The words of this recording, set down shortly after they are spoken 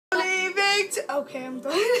Okay, I'm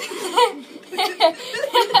done. Okay,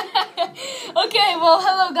 well,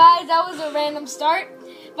 hello guys. That was a random start,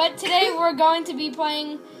 but today we're going to be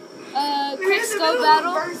playing Quick Scope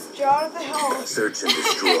Battle. John, the hell? Search and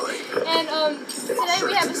destroy. And today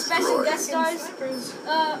we have a special guest stars.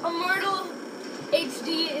 Immortal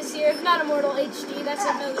HD is here. Not Immortal HD. That's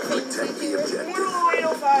another famous Protect the YouTuber. objective. Immortal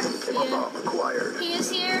 805. Yeah, Bomb acquired. he is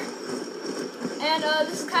here. And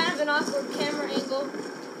this is kind of an awkward camera angle.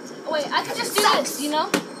 Oh, wait, I could just do this. You know,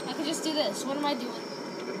 I could just do this. What am I doing?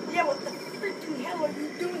 Yeah, what the freaking hell are you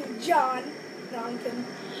doing, John? No, I'm kidding.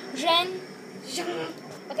 Jen.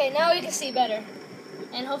 Okay, now we can see better.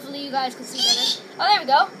 And hopefully you guys can see better. Oh, there we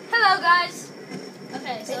go. Hello, guys.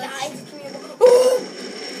 Okay, so let's...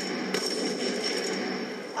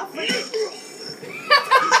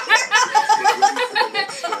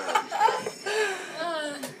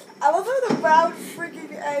 I love how the round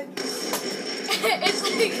freaking ends.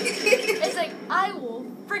 it's like, I will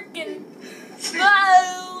freaking...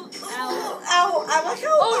 Ow. Ow, I like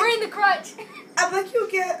how... Oh, we're in the crutch. I like you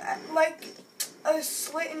get, like, a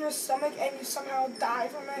slit in your stomach and you somehow die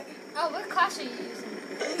from it. Oh, what class are you using?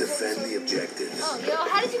 Defend the objective. Oh, yo,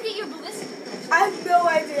 how did you get your ballistic? I have no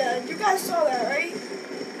idea. You guys saw that, right?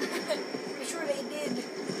 I'm sure they did.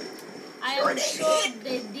 I am sure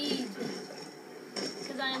they did.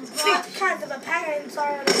 Because I am Six Rush. kinds of a patterns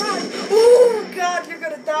are alive. Oh God, you're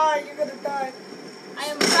gonna die. You're gonna die. I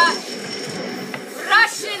am Rush.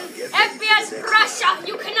 Russian FPS Russia.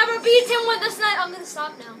 You can never beat him with this night. I'm gonna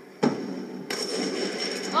stop now.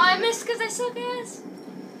 Oh, I missed because I suck ass.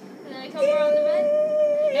 And then I come around the bed.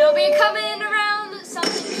 He'll be coming around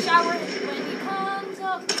something shower when he comes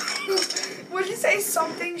up. Would you say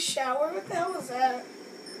something shower? What the hell was that?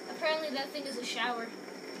 Apparently that thing is a shower.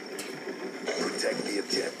 Protect the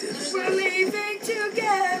objective. We're leaving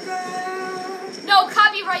together. No,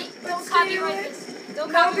 copyright. Don't Let's copyright do it. this.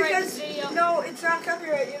 Don't No, copyright because this video. no, it's not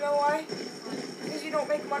copyright. You know why? Because you don't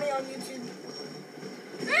make money on YouTube.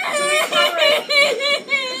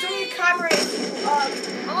 It's only copyright if you,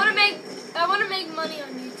 I want to make money on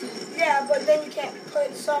YouTube. yeah, but then you can't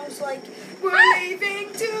put songs like "We're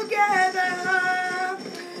leaving together,"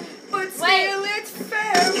 but still it's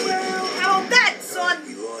farewell. How about that, son?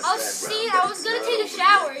 You lost Oh, that see, round. I was gonna take a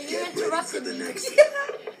shower. You Get ready for interrupted the me. next.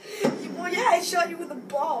 Well, yeah, I shot you with the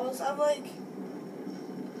balls. I'm like,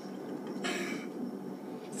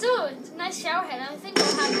 So, it's a nice shower head. I think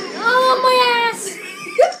I'll have it. Oh, my ass!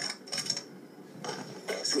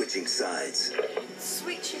 Switching sides.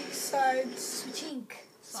 sweet cheek sides. Chink.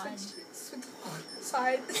 Sides.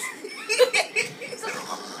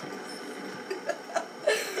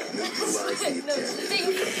 Neutralize the No, objective.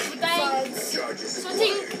 switching. Bang. Sides. Charges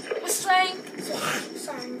Switching. acquired. Slang.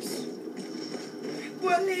 Sides.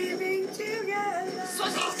 We're leaving together.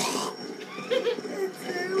 Switching.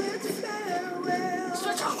 Until it's farewell.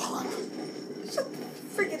 Switching. Shut the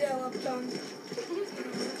freaking hell up, John.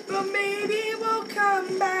 But maybe we'll come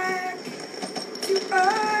back to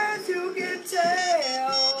Earth, you can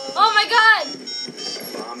tell. Oh, my God!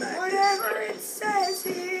 Bomb active. Whatever it says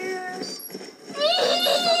here.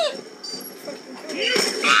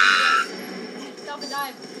 Stop and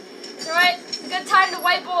dive. It's alright. It's a good time to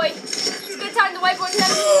white boy. It's a good time to white boy.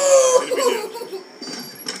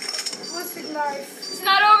 Ballistic knife. It's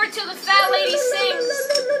not over till the fat lady sings.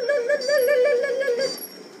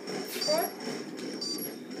 What?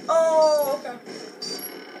 Oh, okay.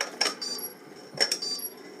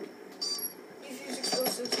 These use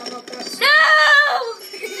explosives. How about that? No!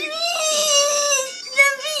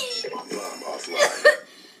 Bomb offline.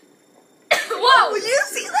 Whoa! Did you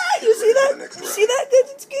see that? You see that? Next You round. see that? Did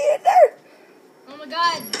it ski in there? Oh my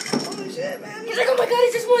God. Holy shit, man. He's like, oh my God,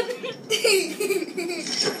 he just won.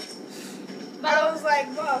 I was like,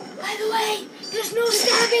 wow. By the way, there's no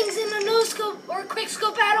stabbings in a no scope or quick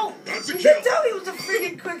scope battle. You can tell it was a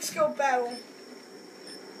freaking quick scope battle.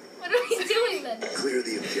 What are we doing then? Clear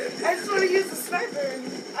the objective. I just want to use the sniper.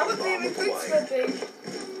 I wasn't even quick scoping.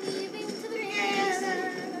 Leaving to the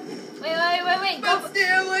Wait. But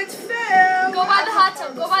still, it's fair. Go by the hot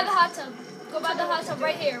tub. Go by the hot tub. Go by the hot tub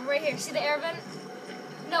right here. Right here. See the air vent?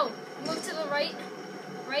 No. Move to the right.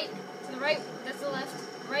 Right. To the right. That's the left.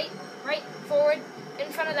 Right. Right. Forward.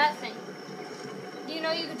 In front of that thing. Do you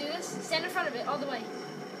know you could do this? Stand in front of it all the way.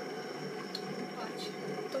 Watch.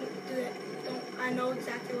 Don't do it. Don't. I know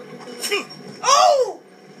exactly what you're doing. Oh!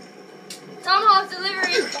 Tomahawk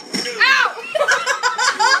delivery. Ow!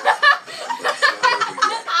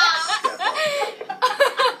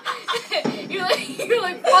 you're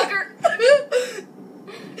like fucker.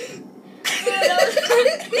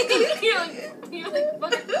 You're like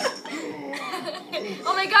fucker.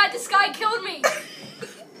 Oh my God. god, this guy killed me.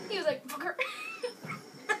 He was like, fucker.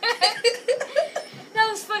 That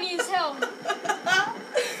was funny as hell.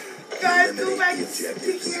 Guys, go back and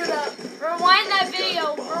pick it up. Rewind that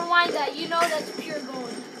video. Rewind that. You know that's pure gold.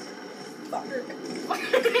 Fucker.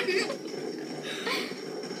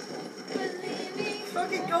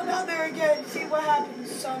 Fucking go down there again and see what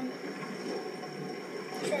happens, son.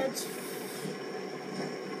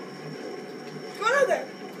 Go down there.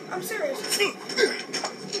 I'm serious.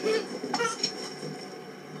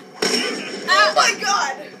 Oh my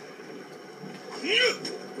god!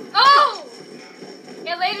 Oh!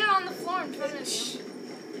 It laid it on the floor in front of you.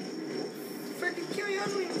 Freaking kill you, I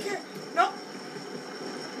don't even care. Nope.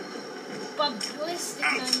 Ballistic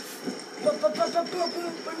knife.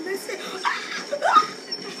 Ballistic.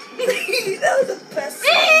 That was the best.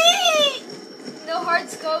 No hard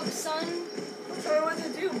scope, son. Sorry, what to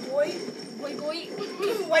do, boy? Boy, boy.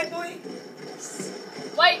 White boy.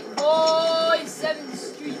 White boy, 7th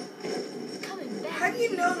Street. Coming back. How do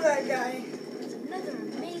you know that guy? It's another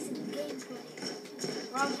amazing gameplay.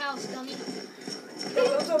 Wrong house, dummy.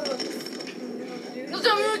 Don't tell me what Don't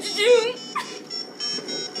tell me what to do.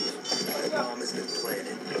 The bomb has been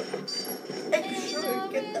planted. Hey, sure,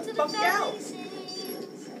 get the fuck out.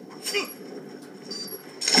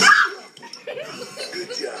 Good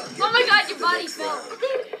job. Oh my god, your body Next fell. round.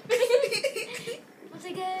 Once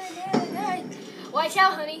again, watch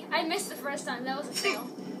out, honey. I missed the first time. That was a fail.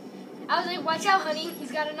 I was like, watch out, honey.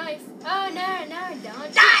 He's got a knife. Oh, no, I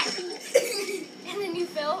don't. Die! And then you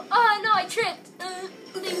fell. Oh, no, I tripped.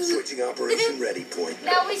 Switching operation ready point.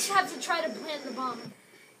 Now we just have to try to plant the bomb.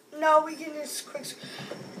 No, we can just quick.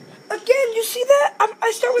 Again, you see that?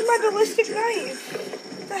 I start with my ballistic knife.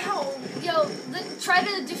 What the hell? Yo, try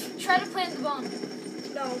to plant the bomb.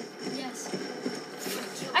 No. Yes.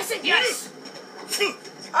 I said yes.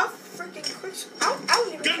 I'll freaking quick. I don't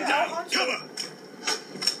even care. I'll hunt you.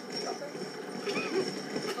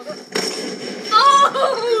 Oh!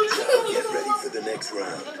 Get ready for the next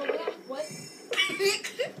round. What?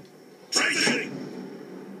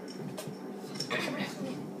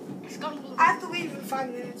 I have to leave in 5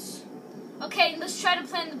 minutes. Okay, let's try to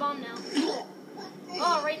plant the bomb now.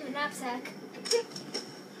 Oh, right in the knapsack.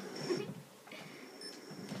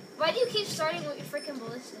 Why do you keep starting with your freaking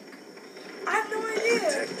ballistic? I have no idea.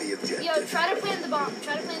 Protect the objective. Yo, try to plant the bomb.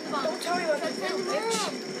 Try to plant the bomb. Don't tell me what Try to to do, plant the bitch.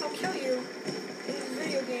 bomb. I'll kill you. In this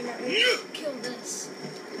video game, at least. Kill this.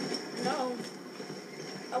 No.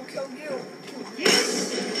 I'll kill you.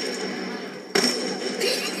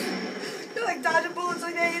 You're like dodging bullets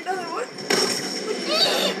like that. Another one.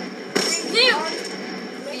 Ew.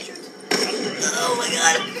 Matrix. Oh my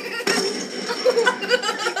god.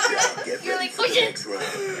 Get You're ready like, for oh the shit. next round.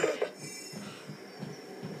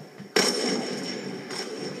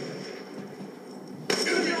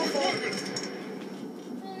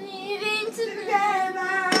 Leaving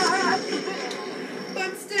Together.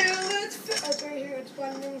 But still, it's right here. It's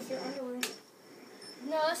blending with your underwear.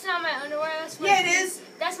 No, that's not my underwear. That's my Yeah, it is.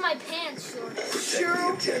 That's my pants shorts. Protect Sure. the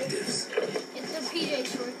objectives. It's the PJ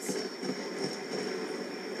shorts.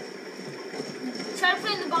 Try to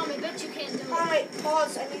plant the bomb. I bet you can't do Oh, it. wait.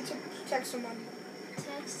 Pause. I need to text someone.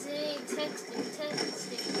 Texting.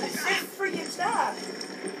 I said freaking stop.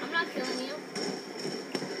 I'm not killing you.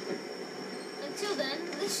 Until then,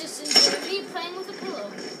 let's just enjoy me playing with a pillow.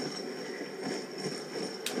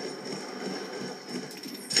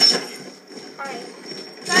 Alright.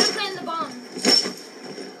 Try to plant the bomb.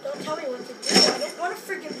 Don't tell me what to do. I don't want to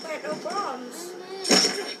freaking plant no bombs.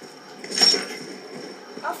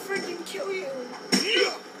 I'll freaking kill you.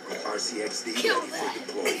 RCXD Kill ready that. for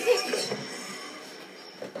deployment.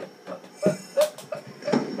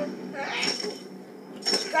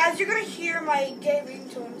 Guys, you're gonna hear my gay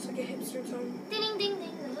ringtone. It's like a hipster tone. Ding ding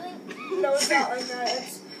ding ding. No, it's not like that.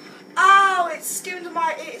 It's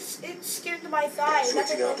skimmed my thigh.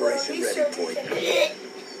 Switching operation ready point.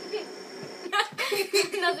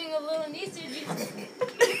 Nothing a little knee surgery.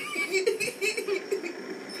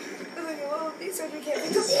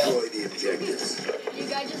 Destroy the objectives. You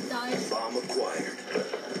guy just died. Bomb acquired.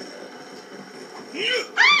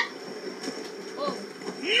 Oh.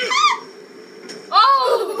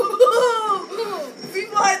 Oh!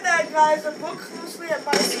 Rewind that, guys, and look closely at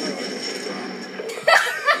my screen.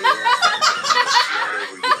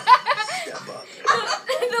 Step up.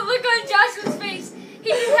 The look on Joshua's face. He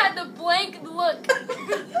just had the blank look.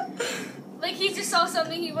 Like he just saw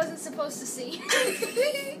something he wasn't supposed to see.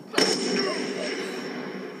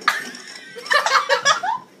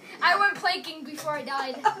 I went planking before I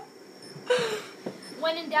died.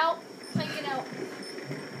 When in doubt, plank it out.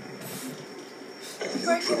 Break it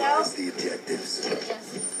out. Neutralize the objectives.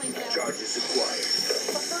 Yes.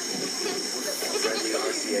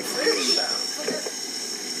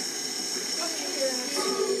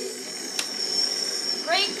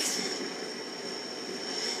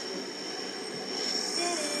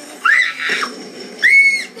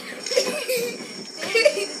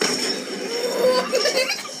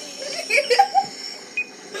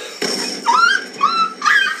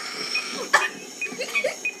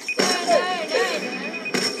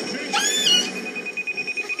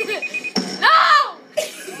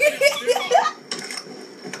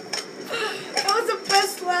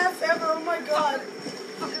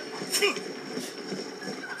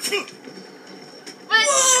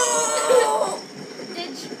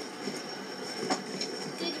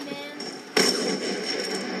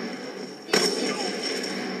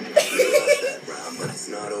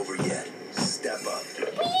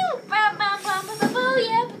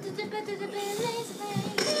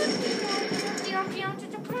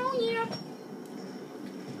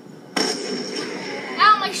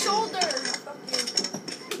 my shoulder.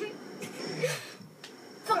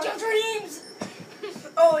 Fuck your dreams.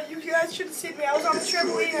 Oh, you guys should have seen me. I was on the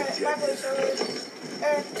trampoline at my place earlier,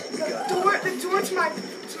 and the door to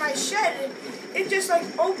my shed, it just like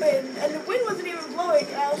opened, and the wind wasn't even blowing.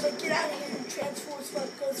 And I was like, get out of here, you transforce fuck,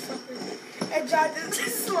 ghost fucker. And John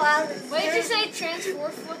just laughed. What did you say?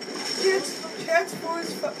 Transforce what?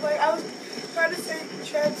 Transforce fuck. Like I was trying to say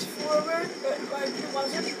transformer, but like it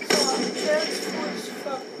wasn't. So transforce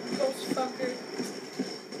fuck, ghost fucker.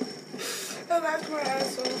 I laughed my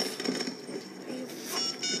ass off.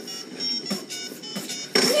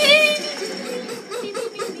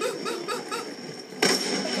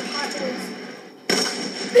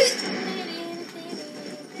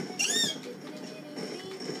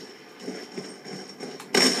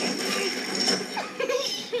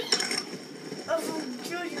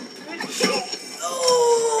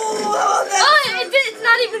 It's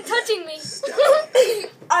not even touching me.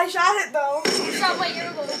 I shot it though. You shot my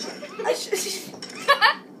earlobe.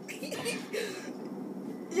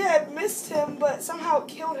 Yeah, it missed him, but somehow it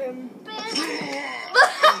killed him.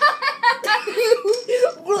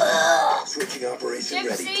 Switching operation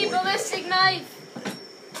ready Gypsy point. ballistic knife.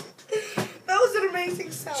 That was an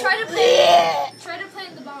amazing sound. Try to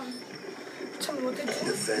plant the bomb. Tell me what to do.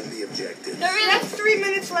 Defend the objective. No, We really. have 3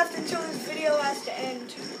 minutes left until this video has to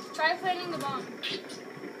end. Try planting the bomb.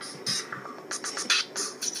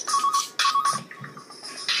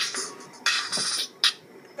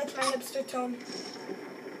 That's my hipster tone.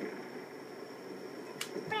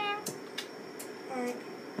 Alright.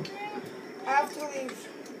 I have to leave.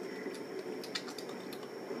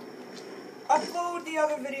 Upload the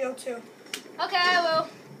other video too. Okay, I will.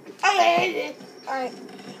 Alright.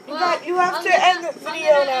 Well, You have I'm to gonna- end the I'm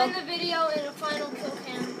video gonna now. end the video in a final kill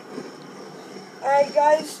cam. Alright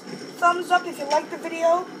guys, thumbs up if you like the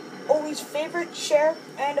video. Always favorite, share,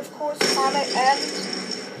 and of course comment and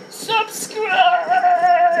subscribe!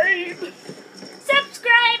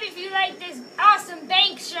 Subscribe if you like this awesome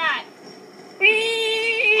bank shot.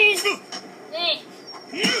 Yay!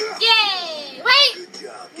 Wait! Good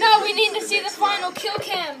job. No, we Get need ready to for see the next final round. kill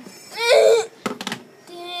cam.